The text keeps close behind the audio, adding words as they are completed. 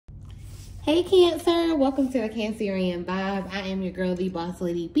Hey Cancer, welcome to the Cancerian Vibe. I am your girl, the Boss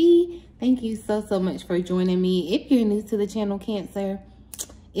Lady B. Thank you so much for joining me. If you're new to the channel, Cancer,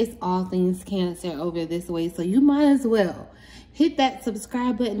 it's all things Cancer over this way, so you might as well hit that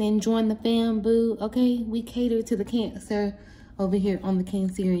subscribe button and join the fam, boo. Okay, we cater to the Cancer over here on the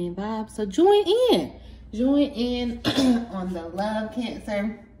Cancerian Vibe, so join in on the love,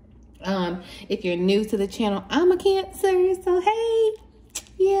 Cancer. If you're new to the channel, I'm a Cancer, so hey,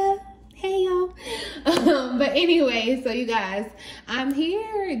 yeah. Hey y'all. But anyway, so you guys, I'm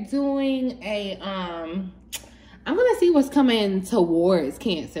here doing a I'm gonna see what's coming towards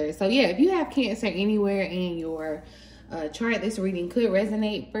Cancer. So yeah, if you have Cancer anywhere in your chart, this reading could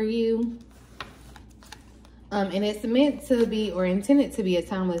resonate for you. And it's meant to be, or intended to be, a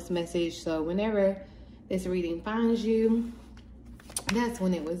timeless message. So whenever this reading finds you, that's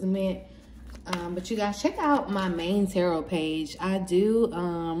when it was meant. But you guys, check out my main tarot page. I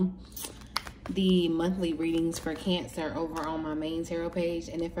do the monthly readings for Cancer over on my main tarot page,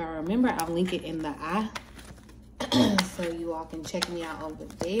 and if I remember, I'll link it in the eye so you all can check me out over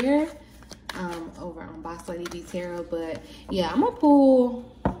there, over on BossLadyBtarot. But yeah, I'm gonna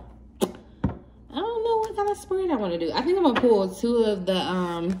pull, I don't know what kind of spread I want to do. I think I'm gonna pull two of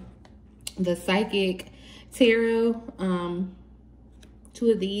the psychic tarot,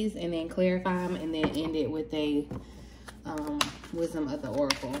 two of these, and then clarify them, and then end it with a wisdom of the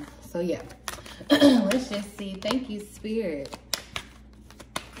oracle. So yeah, let's just see. Thank you, Spirit,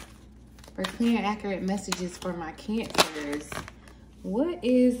 for clear and accurate messages for my Cancers. What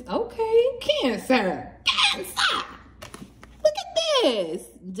is, okay, Cancer, look at this,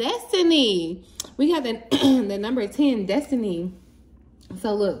 Destiny. We got the number 10, Destiny.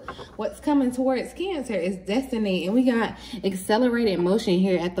 So look, what's coming towards Cancer is Destiny, and we got accelerated motion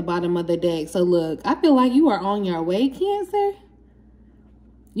here at the bottom of the deck. So look, I feel like you are on your way, Cancer.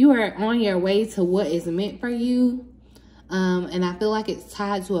 You are on your way to what is meant for you. And I feel like it's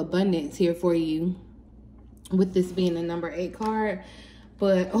tied to abundance here for you, with this being the number 8 card.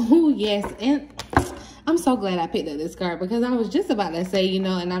 But oh yes, and I'm so glad I picked up this card, because I was just about to say, you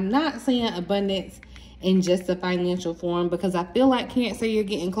know, and I'm not saying abundance in just a financial form, because I feel like Cancer, you're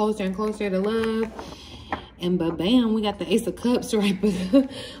getting closer and closer to love. And bam, we got the Ace of Cups right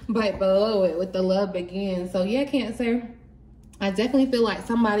below it with the love begins. So yeah, Cancer, I definitely feel like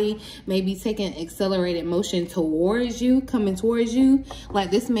somebody may be taking accelerated motion towards you, coming towards you.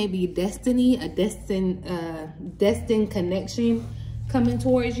 Like this may be destiny, a destined connection coming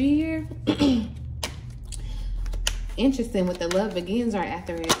towards you here. Interesting, with the love begins right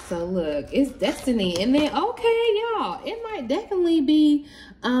after it. So look, it's destiny, and then okay, y'all, it might definitely be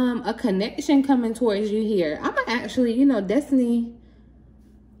a connection coming towards you here. I might actually, you know, destiny,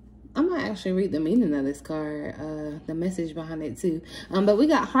 I might actually read the meaning of this card, the message behind it too. But we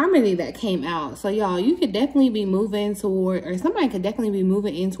got harmony that came out. So y'all, you could definitely be moving toward, or somebody could definitely be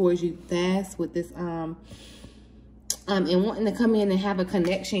moving in towards you fast with this and wanting to come in and have a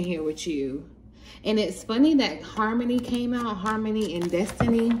connection here with you. And it's funny that harmony came out, harmony and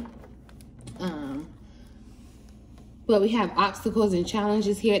destiny. But we have obstacles and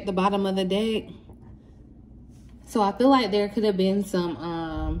challenges here at the bottom of the deck. So I feel like there could have been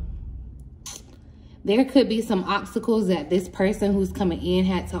some, there could be some obstacles that this person who's coming in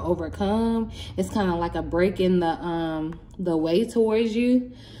had to overcome. It's kind of like a break in the way towards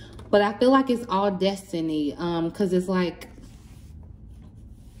you. But I feel like it's all destiny, because it's like,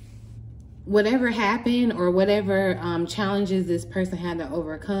 whatever happened, or whatever challenges this person had to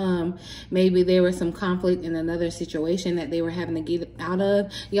overcome, maybe there was some conflict in another situation that they were having to get out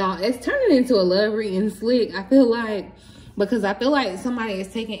of. Y'all, it's turning into a love reading slick, I feel like, because I feel like somebody is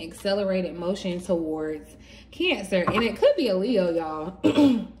taking accelerated motion towards Cancer, and it could be a Leo,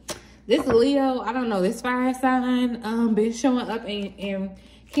 y'all. This Leo, I don't know, this fire sign been showing up in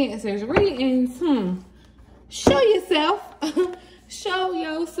Cancer's readings. Show yourself. Show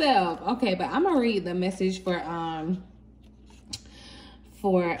yourself. Okay, but I'm gonna read the message for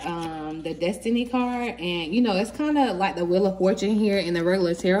the Destiny card. And you know, it's kind of like the Wheel of Fortune here in the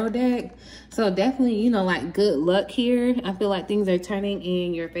regular tarot deck. So definitely, you know, like good luck here. I feel like things are turning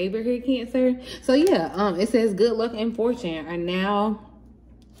in your favor here, Cancer. So yeah, it says good luck and fortune are now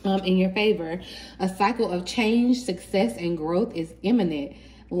in your favor. A cycle of change, success, and growth is imminent.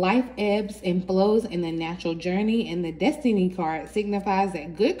 Life ebbs and flows in the natural journey, and the Destiny card signifies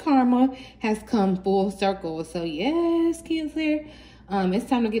that good karma has come full circle. So yes, Cancer, it's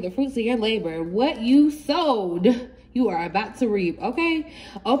time to get the fruits of your labor. What you sowed, you are about to reap, okay?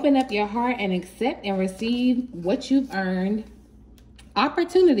 Open up your heart and accept and receive what you've earned.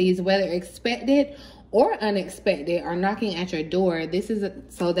 Opportunities, whether expected or unexpected are knocking at your door. This is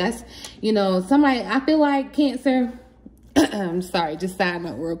so that's, you know, somebody, I feel like Cancer, I'm sorry, just side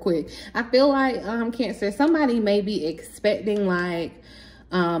note real quick. I feel like Cancer, somebody may be expecting like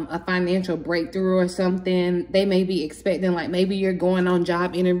a financial breakthrough or something. They may be expecting like maybe you're going on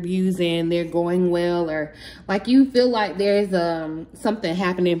job interviews and they're going well, or like you feel like there's something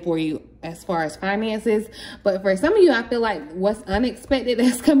happening for you as far as finances. But for some of you, I feel like what's unexpected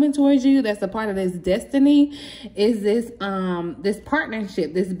that's coming towards you, that's a part of this destiny, is this this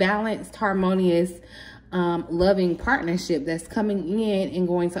partnership, this balanced, harmonious, loving partnership that's coming in and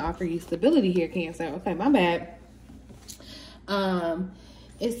going to offer you stability here, Cancer. Okay, my bad.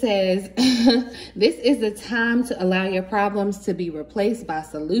 It says, this is the time to allow your problems to be replaced by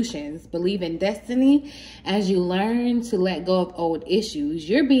solutions. Believe in destiny as you learn to let go of old issues.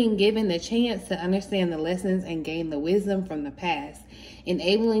 You're being given the chance to understand the lessons and gain the wisdom from the past,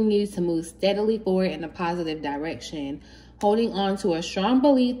 enabling you to move steadily forward in a positive direction. Holding on to a strong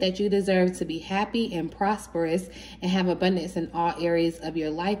belief that you deserve to be happy and prosperous and have abundance in all areas of your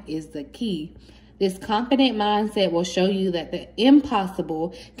life is the key. This confident mindset will show you that the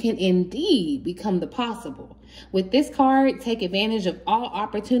impossible can indeed become the possible. With this card, take advantage of all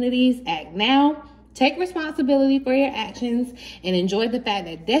opportunities, act now, take responsibility for your actions, and enjoy the fact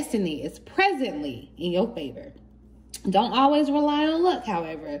that destiny is presently in your favor. Don't always rely on luck,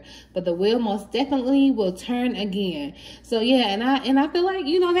 however, but the wheel most definitely will turn again. So yeah, and I feel like,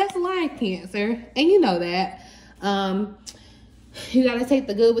 you know, that's life, Cancer, and you know that. You got to take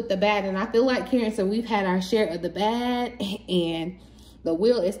the good with the bad. And I feel like, Cancer, we've had our share of the bad and the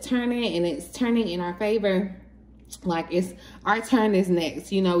wheel is turning, and it's turning in our favor. Like it's our turn is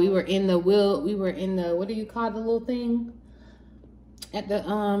next. You know, we were in the wheel. We were in the, what do you call the little thing at the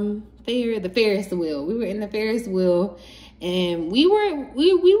fair? The Ferris wheel. We were in the Ferris wheel, and we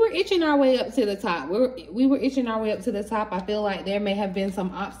were itching our way up to the top. We were itching our way up to the top. I feel like there may have been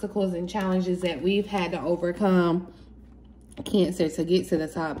some obstacles and challenges that we've had to overcome, Cancer, to get to the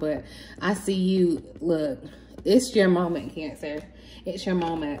top. But I see you. Look, it's your moment, Cancer. It's your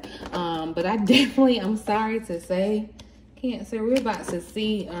moment. But I definitely, I'm sorry to say, Cancer, we're about to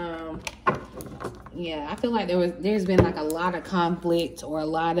see, yeah, I feel like there's been like a lot of conflict, or a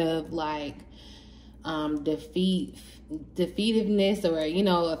lot of like defeativeness, or, you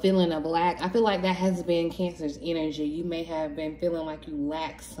know, a feeling of lack. I feel like that has been Cancer's energy. You may have been feeling like you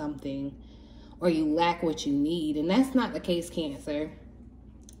lack something, or you lack what you need, and that's not the case, Cancer.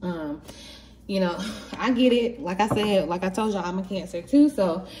 You know, I get it. Like I said, like I told y'all, I'm a Cancer too,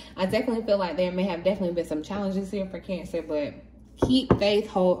 so I definitely feel like there may have definitely been some challenges here for Cancer, but keep faith,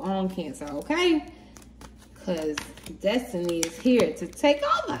 hold on, Cancer, okay? Because destiny is here to take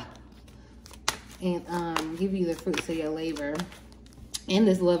over and give you the fruits of your labor, and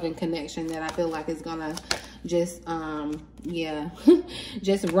this loving connection that I feel like is gonna just yeah,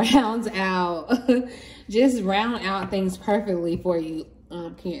 just round out things perfectly for you,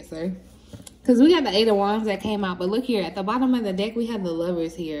 Cancer. Because we got the 8 of Wands that came out, but look here at the bottom of the deck, we have the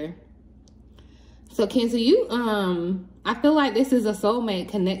Lovers here. So Cancer, you I feel like this is a soulmate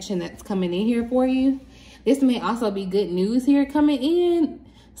connection that's coming in here for you. This may also be good news here coming in.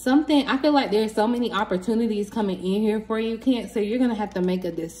 Something, I feel like there's so many opportunities coming in here for you, Cancer. You're going to have to make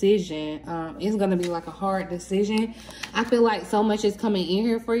a decision. It's going to be like a hard decision. I feel like so much is coming in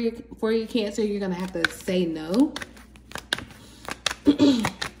here for you, Cancer. You're going to have to say no.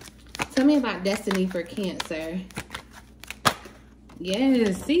 Tell me about destiny for Cancer.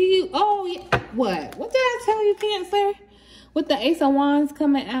 Yes, see you. Oh, yeah. What did I tell you, Cancer? With the Ace of Wands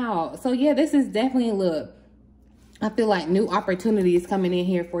coming out. So yeah, this is definitely, look, I feel like new opportunities coming in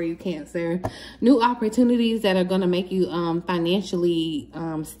here for you, Cancer. New opportunities that are going to make you financially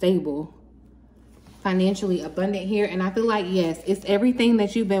stable, financially abundant here. And I feel like, yes, it's everything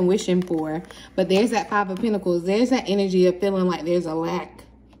that you've been wishing for. But there's that 5 of Pentacles. There's that energy of feeling like there's a lack,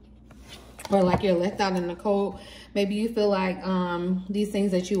 or like you're left out in the cold. Maybe you feel like these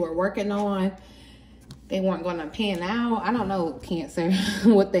things that you were working on, they weren't going to pan out. I don't know, Cancer,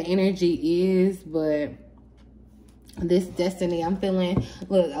 what the energy is, but this destiny, I'm feeling,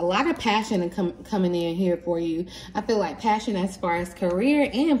 look, a lot of passion coming in here for you. I feel like passion as far as career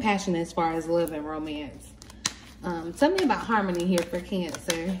and passion as far as love and romance. Tell me about harmony here for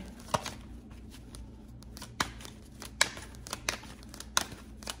Cancer.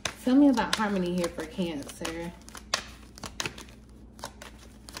 Tell me about harmony here for Cancer.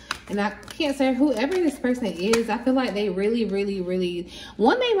 And Cancer, whoever this person is, I feel like they really, really, really,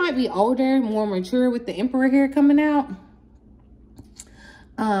 one, they might be older, more mature with the Emperor here coming out.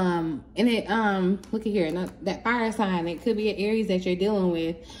 And it, look at here, that fire sign, it could be an Aries that you're dealing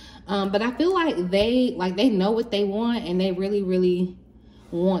with. But I feel like they know what they want, and they really, really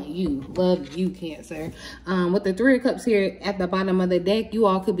want you, love you, Cancer. With the Three of Cups here at the bottom of the deck, you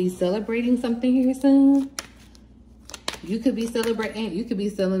all could be celebrating something here soon. You could be celebrating, you could be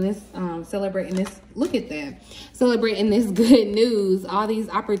celebrating this, look at that. Celebrating this good news, all these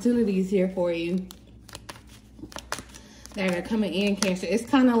opportunities here for you that are coming in, Cancer. It's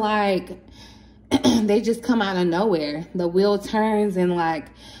kind of like they just come out of nowhere. The wheel turns and like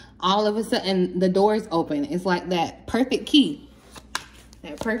all of a sudden the doors open. It's like that perfect key.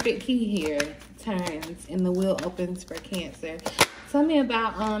 That perfect key here turns and the wheel opens for Cancer. Tell me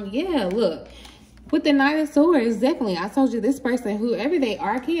about, yeah, look. With the Knight of Swords, definitely. I told you this person, whoever they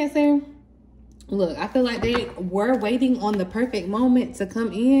are, Cancer, look, I feel like they were waiting on the perfect moment to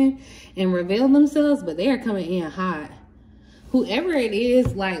come in and reveal themselves, but they are coming in hot. Whoever it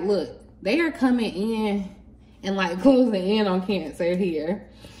is, like, look, they are coming in and, like, closing in on Cancer here.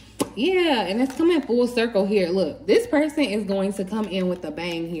 Yeah, and it's coming full circle here. Look, this person is going to come in with a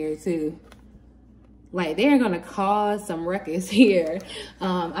bang here, too. Like, they're going to cause some ruckus here.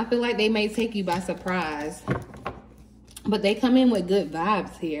 I feel like they may take you by surprise. But they come in with good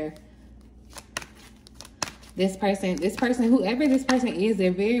vibes here. This person, whoever this person is,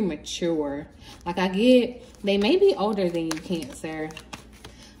 they're very mature. Like, I get, they may be older than you, Cancer.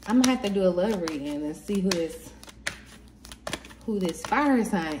 I'm going to have to do a love reading and see who this fire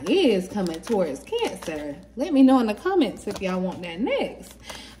sign is coming towards Cancer. Let me know in the comments if y'all want that next.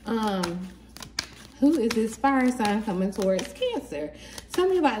 Who is this fire sign coming towards Cancer? Tell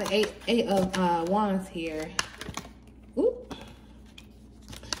me about the eight of Wands here. Ooh.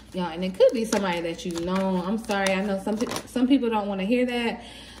 Y'all, and it could be somebody that you know. I'm sorry. I know some people don't want to hear that.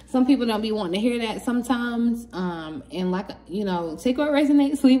 Some people don't be wanting to hear that sometimes. And like, you know, take what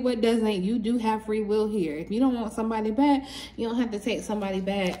resonates, leave what doesn't. You do have free will here. If you don't want somebody back, you don't have to take somebody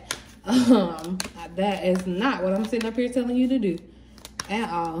back. That is not what I'm sitting up here telling you to do at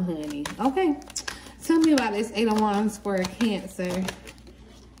all, honey. Okay. Tell me about this Eight of Wands for Cancer.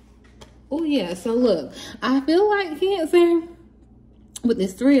 Oh, yeah. So, look. I feel like Cancer, with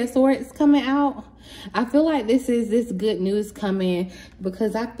this Three of Swords coming out, I feel like this is this good news coming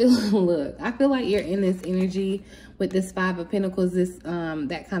because I feel, look, I feel like you're in this energy with this Five of Pentacles, this,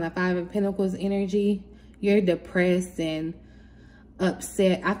 that kind of Five of Pentacles energy. You're depressed and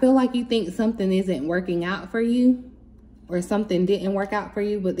upset. I feel like you think something isn't working out for you, or something didn't work out for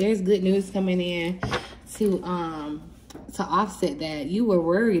you, but there's good news coming in to offset that. You were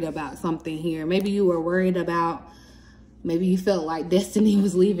worried about something here. Maybe you were worried about, maybe you felt like destiny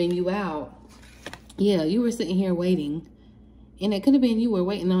was leaving you out. Yeah, you were sitting here waiting. And it could have been you were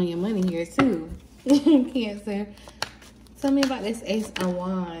waiting on your money here too. Cancer. Tell me about this Ace of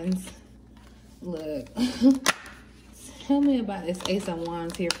Wands. Look. Tell me about this Ace of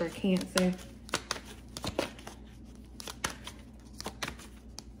Wands here for Cancer.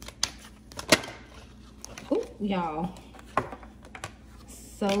 Y'all,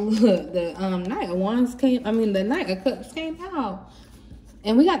 so look, the Knight of Wands came, the Knight of Cups came out,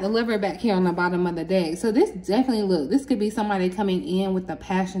 and we got the Lover back here on the bottom of the deck. So this definitely, look, this could be somebody coming in with a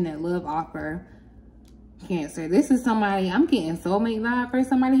passionate love offer, Cancer. This is somebody, I'm getting soulmate vibe for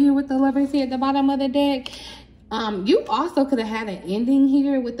somebody here with the Lovers here at the bottom of the deck. You also could have had an ending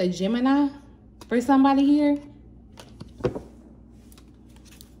here with a Gemini for somebody here.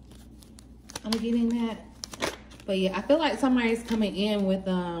 I'm getting that. But yeah, I feel like somebody's coming in with,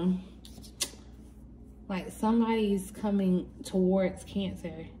 like somebody's coming towards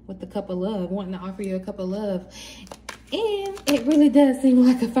Cancer with the Cup of Love, wanting to offer you a cup of love. And it really does seem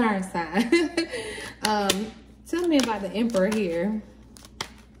like a fire sign. Tell me about the Emperor here.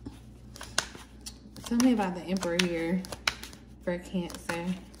 Tell me about the Emperor here for Cancer.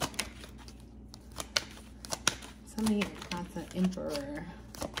 Tell me about the Emperor.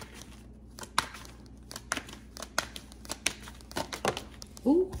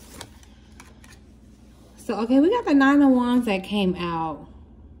 Ooh. So, okay, we got the Nine of Wands that came out.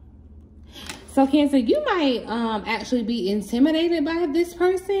 So, Cancer, you might actually be intimidated by this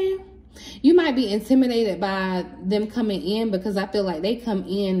person. You might be intimidated by them coming in because I feel like they come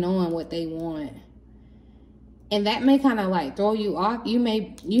in knowing what they want. And that may kind of like throw you off. You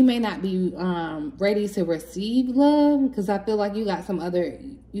may not be ready to receive love because I feel like you had some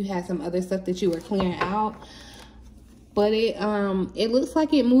other stuff that you were clearing out. But it looks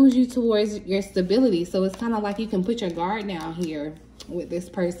like it moves you towards your stability. So it's kind of like you can put your guard down here with this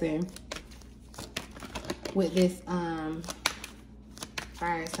person. With this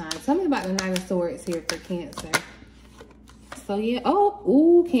fire sign. Tell me about the Knight of Swords here for Cancer. So yeah. Oh,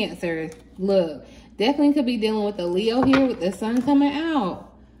 ooh, Cancer. Look. Definitely could be dealing with a Leo here with the sun coming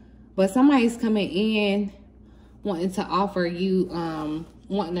out. But somebody's coming in wanting to offer you,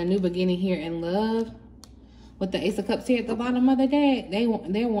 wanting a new beginning here in love. With the Ace of Cups here at the bottom of the deck,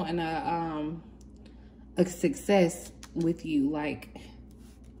 they're wanting a success with you. Like,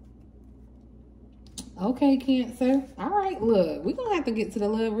 okay, Cancer. All right, look, we're gonna have to get to the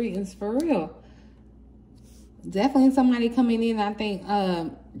love readings for real. Definitely somebody coming in, I think,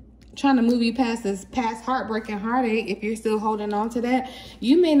 trying to move you past this past heartbreak and heartache. If you're still holding on to that,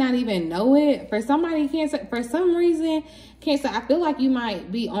 you may not even know it. For somebody, Cancer, for some reason, Cancer, I feel like you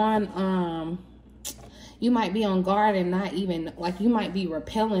might be on guard and not even, like, you might be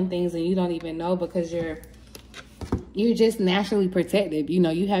repelling things and you don't even know, because you're just naturally protective. You know,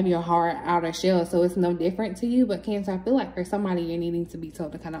 you have your heart outer shell, so it's no different to you. But Cancer, I feel like for somebody, you're needing to be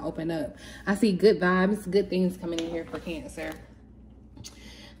told to kind of open up. I see good vibes, good things coming in here for Cancer.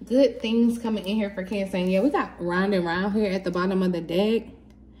 Good things coming in here for Cancer. And yeah, we got round and round here at the bottom of the deck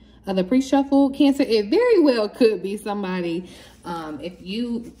of the pre-shuffle. Cancer, it very well could be somebody, if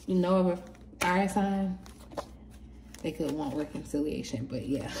you know of a fire sign, they could want reconciliation. But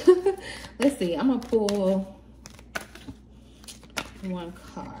yeah, let's see. I'm gonna pull one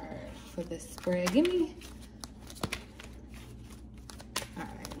card for the spread. Give me, all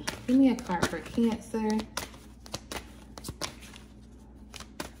right, give me a card for Cancer.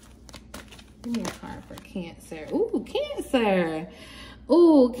 Give me a card for Cancer. Ooh, Cancer.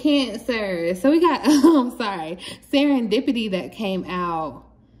 Ooh, Cancer. So we got, sorry, serendipity that came out.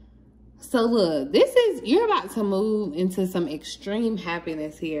 So look, this is, you're about to move into some extreme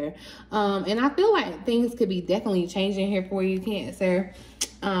happiness here. And I feel like things could be definitely changing here for you, Cancer.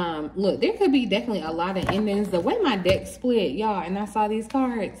 Look, there could be definitely a lot of endings. The way my deck split, y'all, and I saw these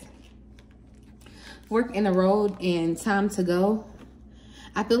cards, fork in the road and time to go.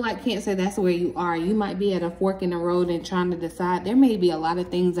 I feel like, Cancer, that's where you are. You might be at a fork in the road and trying to decide. There may be a lot of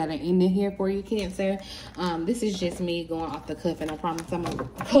things that are ending here for you, Cancer. This is just me going off the cuff, and I promise I'm going to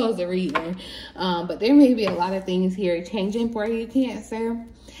close the reading. But there may be a lot of things here changing for you, Cancer.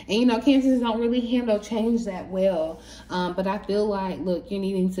 And, you know, Cancers don't really handle change that well. But I feel like, look, you're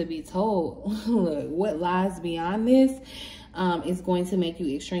needing to be told, look, what lies beyond this is going to make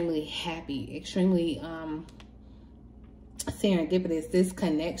you extremely happy, extremely serendipitous. This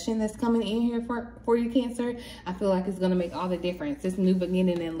connection that's coming in here for you, Cancer, I feel like it's going to make all the difference. This new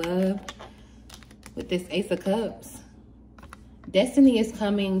beginning in love with this Ace of Cups. Destiny is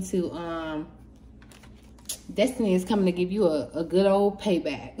coming to give you a good old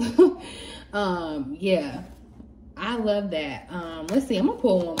payback. Yeah, I love that. Let's see, I'm gonna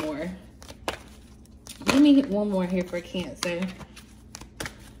pull one more. Give me one more here for Cancer.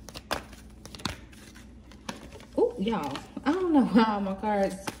 Oh, y'all, I don't know how my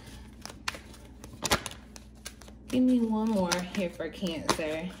cards. Give me one more here for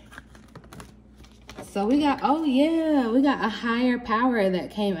Cancer. So we got, oh yeah, we got a higher power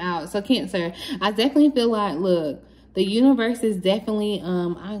that came out. So Cancer, I definitely feel like, look, the universe is definitely,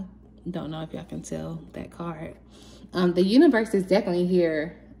 I don't know if y'all can tell that card. The universe is definitely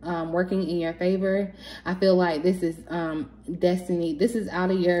here, working in your favor. I feel like this is destiny. This is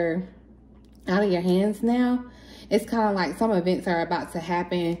out of your hands now. It's kind of like some events are about to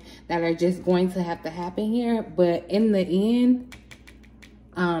happen that are just going to have to happen here. But in the end,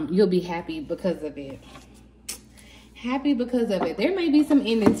 you'll be happy because of it. Happy because of it. There may be some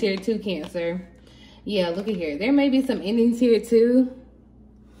endings here too, Cancer. Yeah, look at here. There may be some endings here too.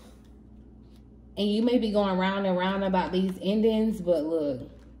 And you may be going round and round about these endings. But look,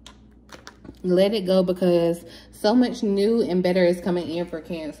 let it go, because so much new and better is coming in for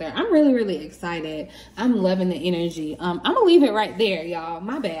Cancer. I'm really, really excited. I'm loving the energy. I'm going to leave it right there, y'all.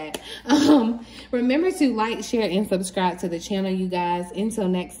 My bad. Remember to like, share, and subscribe to the channel, you guys. Until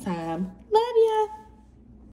next time. Love ya.